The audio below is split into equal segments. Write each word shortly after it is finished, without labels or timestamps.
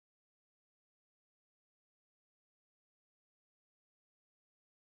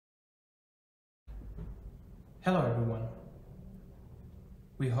Hello everyone.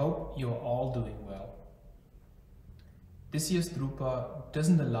 We hope you're all doing well. This year's Drupa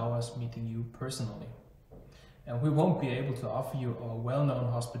doesn't allow us meeting you personally, and we won't be able to offer you our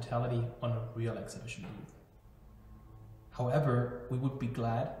well-known hospitality on a real exhibition booth. However, we would be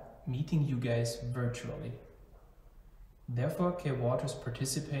glad meeting you guys virtually. Therefore, K-Water is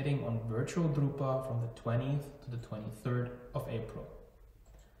participating on virtual Drupa from the 20th to the 23rd of April.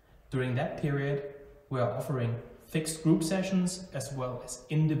 During that period, we are offering fixed group sessions as well as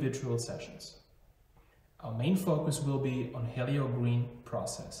individual sessions. Our main focus will be on Helio-Green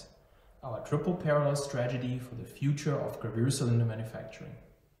process, our triple parallel strategy for the future of gravure cylinder manufacturing.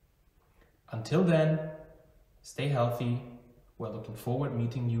 Until then, stay healthy. We're looking forward to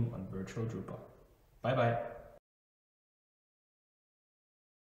meeting you on virtual Drupa. Bye bye.